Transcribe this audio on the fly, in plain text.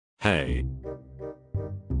Hey.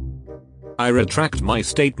 I retract my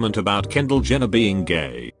statement about Kendall Jenner being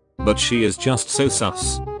gay. But she is just so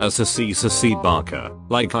sus, a sussy barker,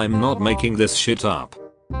 like I'm not making this shit up.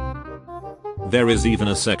 There is even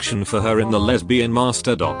a section for her in the lesbian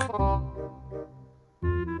master doc.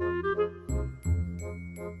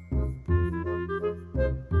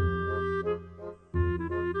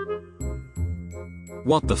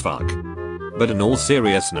 What the fuck? But in all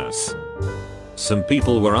seriousness, some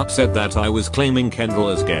people were upset that I was claiming Kendall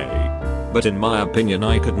as gay. But in my opinion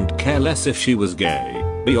I couldn't care less if she was gay,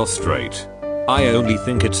 bi or straight. I only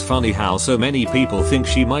think it's funny how so many people think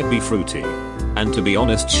she might be fruity. And to be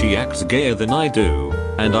honest, she acts gayer than I do,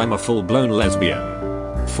 and I'm a full-blown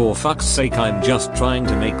lesbian. For fuck's sake, I'm just trying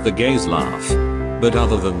to make the gays laugh. But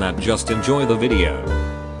other than that, just enjoy the video.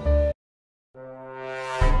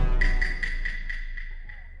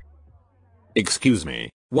 Excuse me,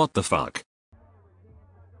 what the fuck?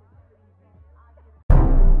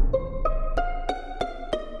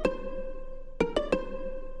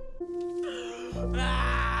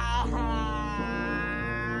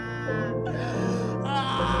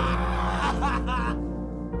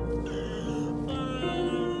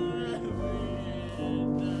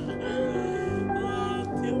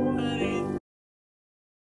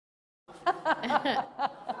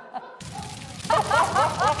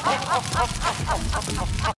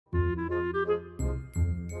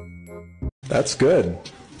 That's good.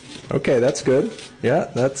 Okay, that's good.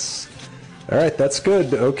 Yeah, that's... Alright, that's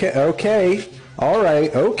good. Okay.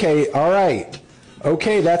 Alright, okay, alright.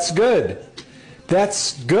 Okay, that's good.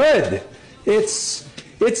 That's good. It's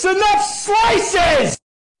enough slices!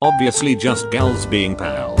 Obviously just gals being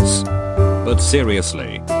pals. But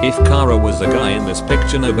seriously, if Kara was a guy in this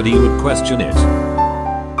picture, nobody would question it.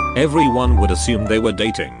 Everyone would assume they were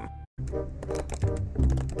dating.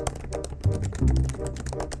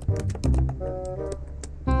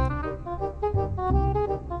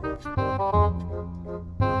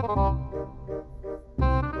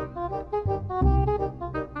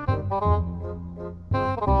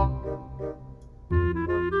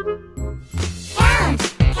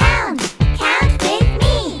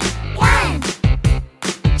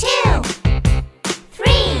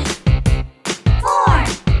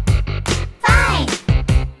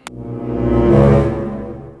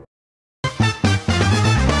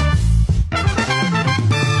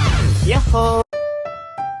 Yahoo!